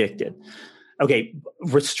actually addicted. Okay.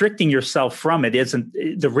 Restricting yourself from it isn't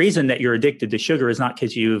the reason that you're addicted to sugar is not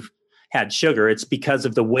because you've had sugar. It's because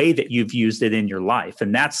of the way that you've used it in your life.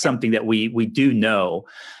 And that's something that we do know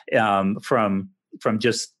from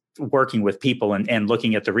just working with people and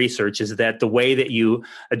looking at the research, is that the way that you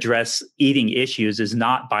address eating issues is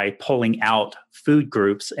not by pulling out food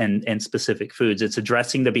groups and specific foods. It's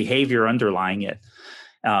addressing the behavior underlying it.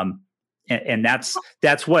 And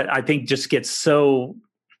that's what I think just gets so,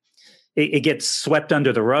 it gets swept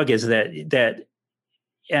under the rug, is that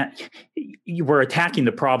we're attacking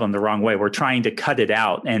the problem the wrong way. We're trying to cut it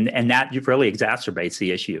out, and that really exacerbates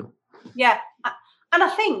the issue. Yeah. And I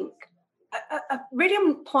think a really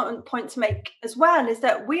important point to make as well is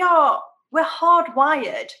that we're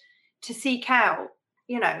hardwired to seek out,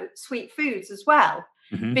 sweet foods as well.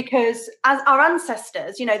 Mm-hmm. Because as our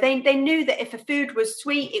ancestors, they knew that if a food was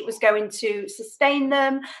sweet, it was going to sustain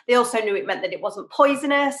them. They also knew it meant that it wasn't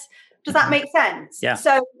poisonous. Does that make sense? Yeah.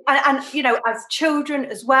 So, and as children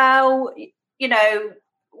as well, there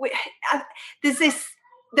is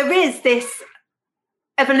this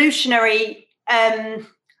evolutionary,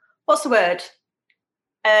 what's the word?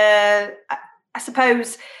 I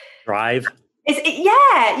suppose. Drive.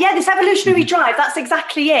 This evolutionary drive. That's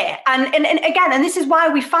exactly it. And again, and this is why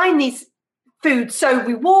we find these foods so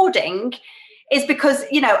rewarding, is because,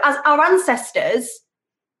 as our ancestors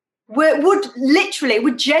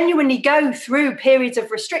would genuinely go through periods of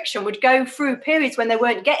restriction, would go through periods when they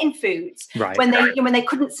weren't getting foods, right, when they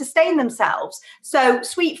couldn't sustain themselves. So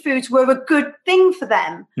sweet foods were a good thing for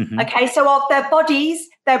them. Mm-hmm. Okay, so their bodies,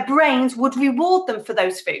 their brains would reward them for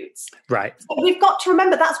those foods. Right. So we've got to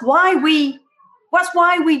remember that's why we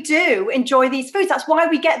do enjoy these foods. That's why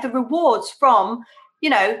we get the rewards from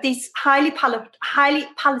these highly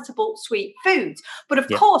palatable sweet foods. But of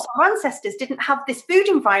course, our ancestors didn't have this food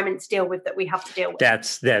environment to deal with that we have to deal with.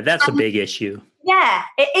 That's a big issue. Yeah,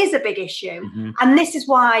 it is a big issue. Mm-hmm. And this is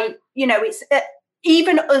why, it's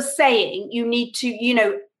even us saying you need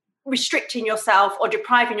to, restricting yourself or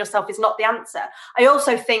depriving yourself is not the answer. I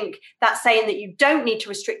also think that saying that you don't need to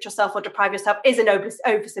restrict yourself or deprive yourself is an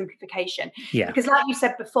oversimplification. Yeah. Because like you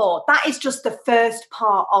said before, that is just the first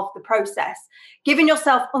part of the process. Giving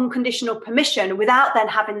yourself unconditional permission without then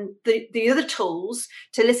having the other tools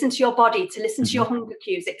to listen to your body, to listen to your hunger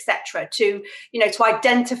cues, etc., to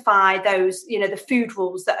identify those, the food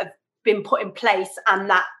rules that have been put in place and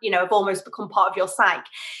that, have almost become part of your psyche.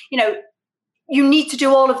 You need to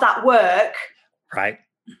do all of that work. Right.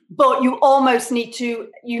 But you almost need to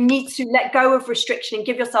let go of restriction and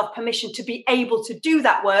give yourself permission to be able to do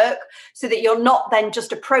that work, so that you're not then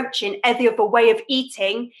just approaching every other way of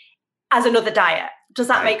eating as another diet. Does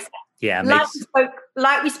that make sense? Yeah.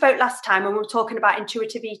 Like we spoke last time when we were talking about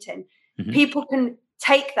intuitive eating, people can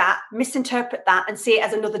take that, misinterpret that, and see it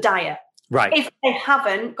as another diet. Right. If they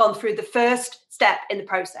haven't gone through the first step in the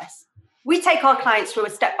process. We take our clients through a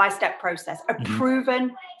step-by-step process, a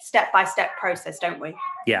proven step-by-step process, don't we?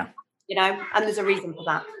 Yeah. And there's a reason for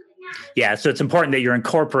that. Yeah. So it's important that you're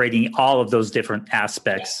incorporating all of those different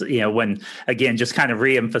aspects, when, again, just kind of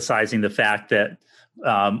reemphasizing the fact that,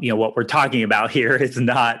 what we're talking about here is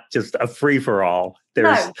not just a free for all.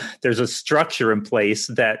 There's a structure in place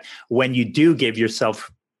that when you do give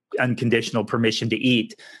yourself unconditional permission to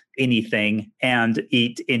eat anything and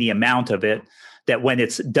eat any amount of it, that when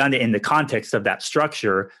it's done in the context of that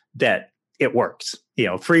structure, that it works.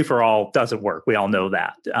 Free for all doesn't work. We all know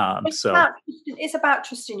that. It's about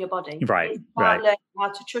trusting your body. Right. It's about learning how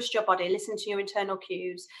to trust your body, listen to your internal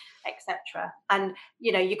cues, etc. And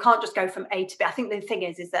you can't just go from A to B. I think the thing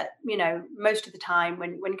is that most of the time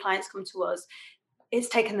when clients come to us, it's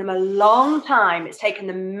taken them a long time. It's taken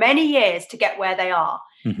them many years to get where they are.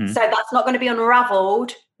 So that's not going to be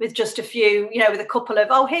unraveled with just a few, with a couple of,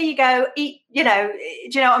 oh, here you go, eat, do you know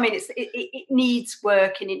what I mean? It needs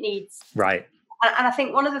work and it needs. Right. And I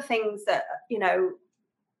think one of the things that,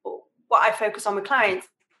 what I focus on with clients,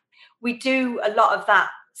 we do a lot of that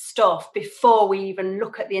stuff before we even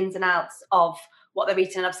look at the ins and outs of what they're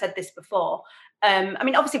eating. And I've said this before.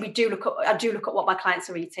 Obviously I do look at what my clients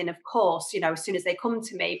are eating, of course, as soon as they come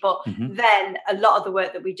to me, but then a lot of the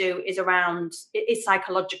work that we do is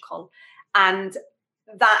psychological. And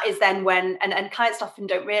that is then when, and clients often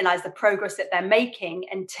don't realize the progress that they're making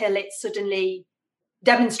until it suddenly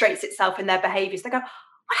demonstrates itself in their behaviors. They go, well,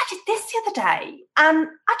 I did this the other day and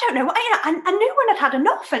I don't know, I knew when I'd had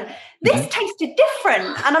enough and this tasted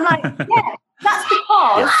different. And I'm like, yeah, that's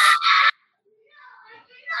because...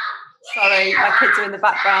 Sorry, my kids are in the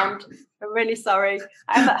background. I'm really sorry.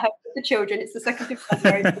 I'm at home with the children. It's the 2nd of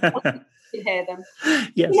February. You can hear them.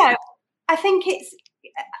 Yes. I think it's,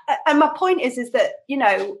 and my point is that,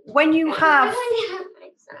 when you have...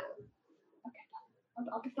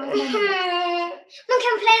 I'll be fine. Look,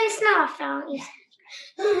 I'm playing Snarf, aren't you?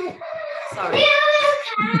 Sorry.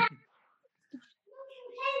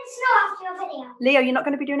 Leo, you're not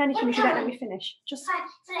going to be doing anything if you don't let me finish. Just let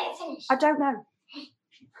you finish. I don't know.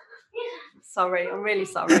 Sorry, I'm really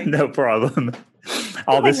sorry. No problem.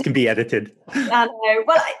 All this can be edited. I know.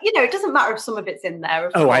 Well, it doesn't matter if some of it's in there.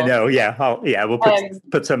 Of course. I know. Yeah. We'll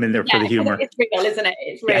put some in there for the humor. It's real, isn't it?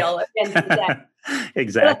 It's real at the end of the day.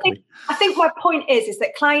 Exactly. I think my point is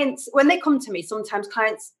that clients, when they come to me, sometimes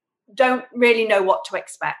clients don't really know what to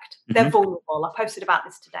expect. They're vulnerable. I posted about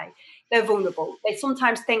this today. They're vulnerable. They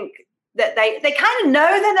sometimes think that they kind of know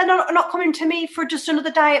that they're not coming to me for just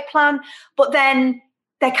another diet plan, but then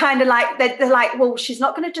they're kind of like, they're like, well, she's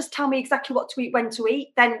not going to just tell me exactly what to eat, when to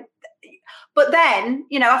eat. But then,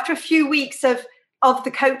 after a few weeks of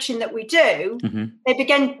the coaching that we do, they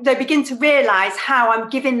begin to realize how I'm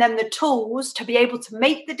giving them the tools to be able to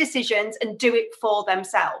make the decisions and do it for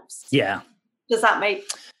themselves. Yeah. Does that make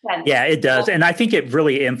sense? Yeah, it does. And I think it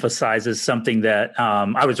really emphasizes something that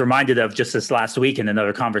I was reminded of just this last week in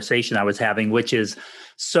another conversation I was having, which is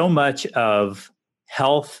so much of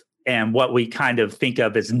health and what we kind of think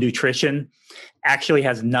of as nutrition actually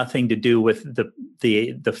has nothing to do with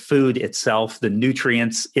the food itself, the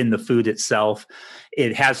nutrients in the food itself.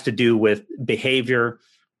 It has to do with behavior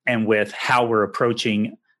and with how we're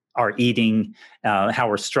approaching our eating, how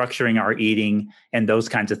we're structuring our eating, and those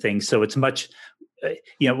kinds of things. So it's much,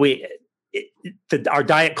 our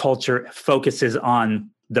diet culture focuses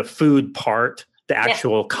on the food part, the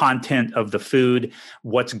actual content of the food,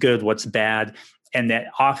 what's good, what's bad. And that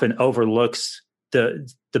often overlooks the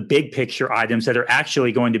big picture items that are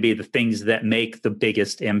actually going to be the things that make the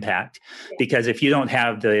biggest impact. Because if you don't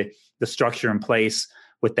have the structure in place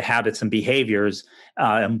with the habits and behaviors,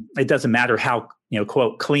 it doesn't matter how,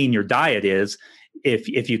 quote, clean your diet is.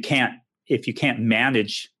 If you can't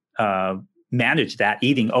manage that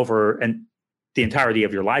eating over the entirety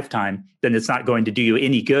of your lifetime, then it's not going to do you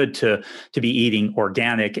any good to be eating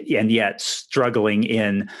organic and yet struggling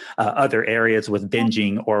in other areas with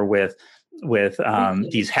binging or with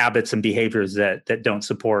these habits and behaviors that don't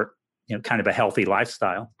support kind of a healthy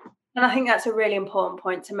lifestyle. And I think that's a really important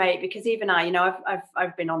point to make, because even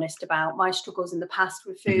I've been honest about my struggles in the past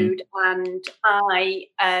with food, and I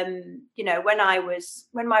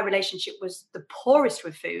when my relationship was the poorest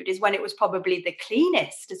with food is when it was probably the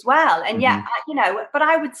cleanest as well, and but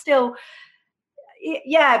I would still,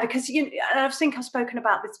 because and I think I've spoken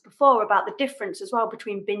about this before about the difference as well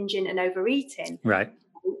between binging and overeating. Right.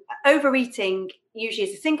 Overeating usually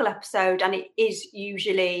is a single episode, and it is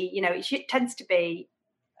usually it tends to be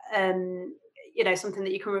something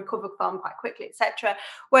that you can recover from quite quickly, etc.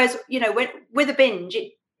 Whereas, with a binge,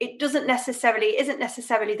 it isn't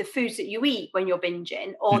necessarily the foods that you eat when you're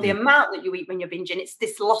binging or the amount that you eat when you're binging. It's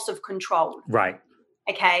this loss of control. Right.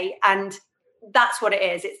 Okay. And that's what it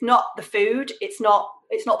is. It's not the food. It's not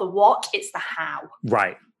the what, it's the how.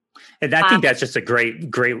 Right. And I think that's just a great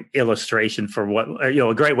illustration for what,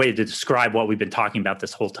 a great way to describe what we've been talking about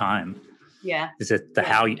this whole time. Yeah. Is it the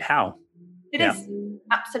how? It is.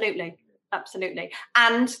 Absolutely. Absolutely.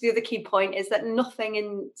 And the other key point is that nothing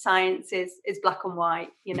in science is black and white,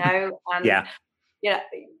 and,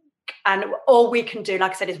 and all we can do,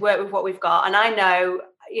 like I said, is work with what we've got. And I know,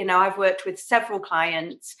 I've worked with several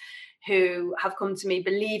clients who have come to me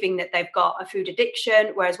believing that they've got a food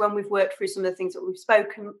addiction, whereas when we've worked through some of the things that we've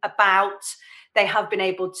spoken about, they have been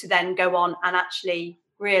able to then go on and actually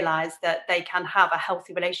realize that they can have a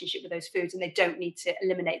healthy relationship with those foods and they don't need to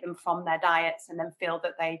eliminate them from their diets and then feel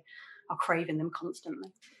that they are craving them constantly.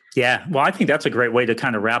 Yeah. Well, I think that's a great way to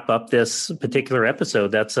kind of wrap up this particular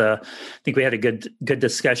episode. I think we had a good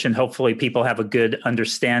discussion. Hopefully people have a good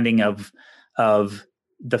understanding of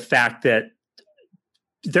the fact that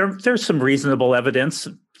there's some reasonable evidence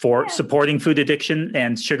for supporting food addiction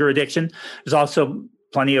and sugar addiction. There's also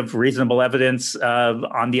plenty of reasonable evidence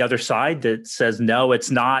on the other side that says, no,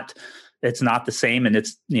 it's not the same. And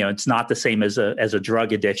it's not the same as a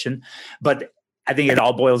drug addiction. But I think it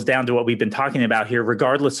all boils down to what we've been talking about here,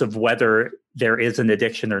 regardless of whether there is an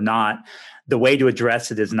addiction or not. The way to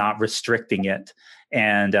address it is not restricting it.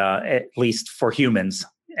 And at least for humans,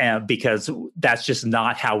 because that's just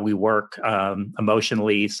not how we work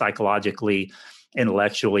emotionally, psychologically,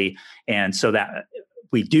 intellectually. And so that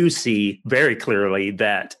we do see very clearly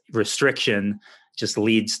that restriction just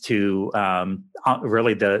leads to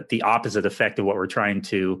really the opposite effect of what we're trying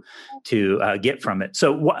to get from it.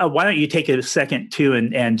 So why don't you take a second too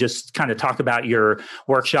and just kind of talk about your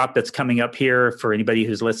workshop that's coming up here for anybody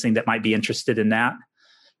who's listening that might be interested in that?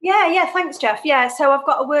 Yeah. Thanks, Jeff. Yeah. So I've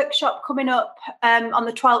got a workshop coming up on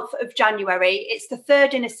the 12th of January. It's the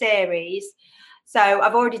third in a series. So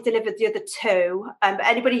I've already delivered the other two. But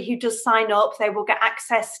anybody who does sign up, they will get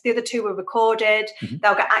access. The other two were recorded. Mm-hmm.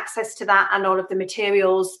 They'll get access to that and all of the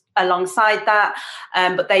materials alongside that.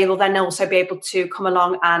 But they will then also be able to come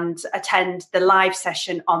along and attend the live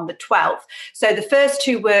session on the 12th. So the first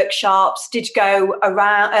two workshops did go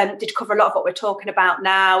around, did cover a lot of what we're talking about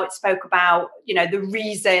now. It spoke about, the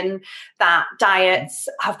reason that diets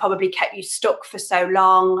have probably kept you stuck for so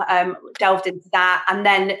long, delved into that. And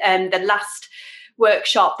then the last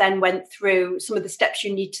workshop then went through some of the steps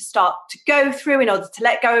you need to start to go through in order to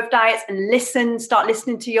let go of diets and start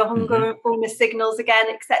listening to your hunger and fullness signals again,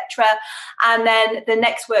 etc. And then the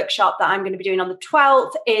next workshop that I'm going to be doing on the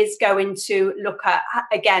 12th is going to look at,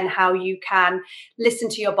 again, how you can listen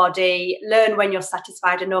to your body, learn when you're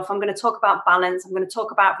satisfied enough. I'm going to talk about balance. I'm going to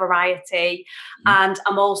talk about variety. And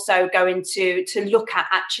I'm also going to look at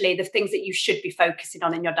actually the things that you should be focusing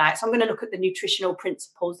on in your diet. So I'm going to look at the nutritional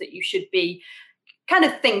principles that you should be kind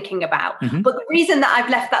of thinking about. But the reason that I've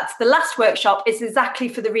left that to the last workshop is exactly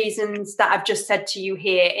for the reasons that I've just said to you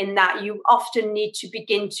here, in that you often need to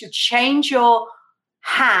begin to change your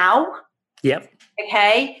how. Yep.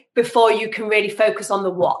 Okay. Before you can really focus on the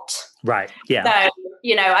what. Right. Yeah. So,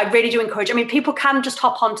 I really do encourage, people can just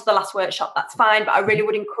hop on to the last workshop. That's fine. But I really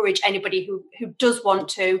would encourage anybody who does want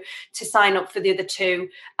to sign up for the other two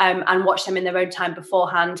and watch them in their own time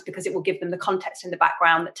beforehand, because it will give them the context in the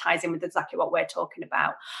background that ties in with exactly what we're talking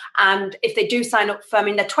about. And if they do sign up for,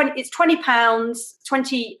 it's £20,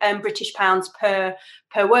 20 British pounds per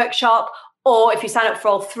workshop. Or if you sign up for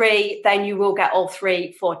all three, then you will get all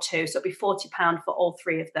three for two. So it'll be £40 for all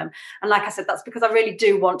three of them. And like I said, that's because I really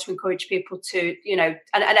do want to encourage people to, and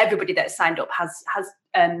everybody that's signed up has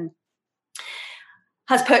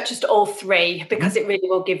purchased all three, because it really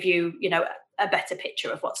will give you, a better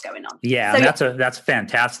picture of what's going on. Yeah, so, that's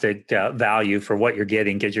fantastic value for what you're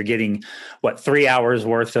getting, because you're getting 3 hours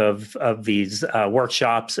worth of these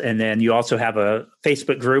workshops, and then you also have a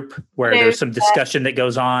Facebook group where there's some discussion that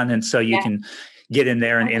goes on, and so you can get in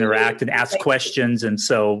there and interact and ask questions, and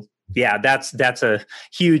so that's a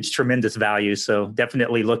huge, tremendous value. So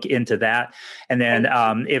definitely look into that. And then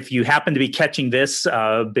if you happen to be catching this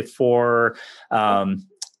before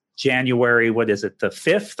January, what is it, the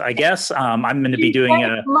 5th, I guess. I'm going to be doing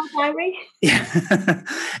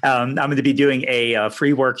I'm going to be doing a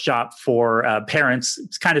free workshop for parents.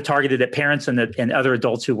 It's kind of targeted at parents and other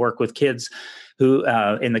adults who work with kids who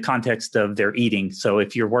in the context of their eating. So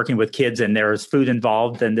if you're working with kids and there's food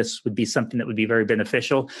involved, then this would be something that would be very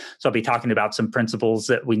beneficial. So I'll be talking about some principles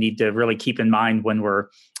that we need to really keep in mind when we're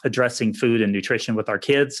addressing food and nutrition with our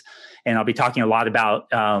kids. And I'll be talking a lot about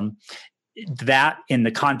that in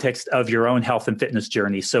the context of your own health and fitness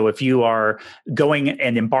journey. So if you are going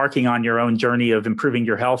and embarking on your own journey of improving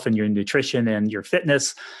your health and your nutrition and your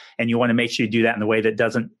fitness, and you want to make sure you do that in a way that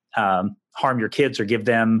doesn't harm your kids or give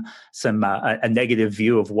them some a negative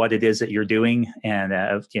view of what it is that you're doing, and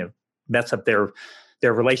mess up their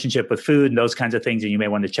relationship with food and those kinds of things, and you may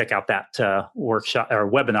want to check out that workshop or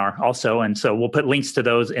webinar also. And so we'll put links to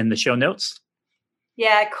those in the show notes.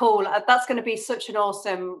 Yeah, cool. That's going to be such an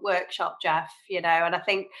awesome workshop, Jeff, and I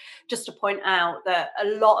think just to point out that a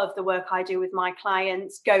lot of the work I do with my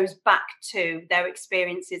clients goes back to their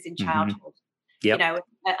experiences in childhood, Yep.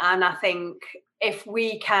 And I think if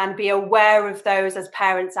we can be aware of those as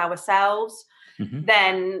parents ourselves,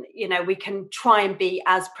 then, we can try and be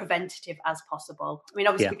as preventative as possible. I mean,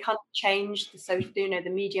 obviously we can't change the social, the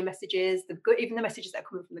media messages, even the messages that are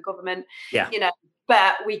coming from the government,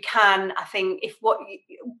 but we can, I think,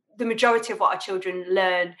 the majority of what our children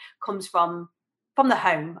learn comes from the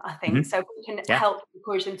home, I think. So if we can help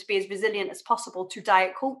encourage them to be as resilient as possible to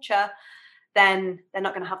diet culture, then they're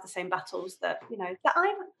not going to have the same battles that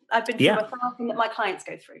I've been through myself and that my clients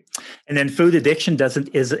go through. And then food addiction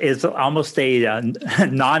is almost a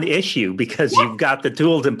non-issue, because you've got the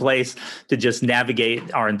tools in place to just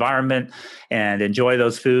navigate our environment and enjoy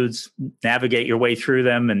those foods, navigate your way through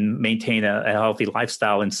them, and maintain a healthy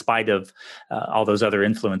lifestyle in spite of all those other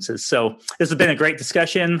influences. So this has been a great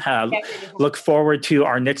discussion. Look forward to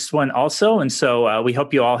our next one also. And so we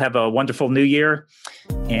hope you all have a wonderful new year,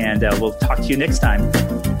 and we'll talk to you next time.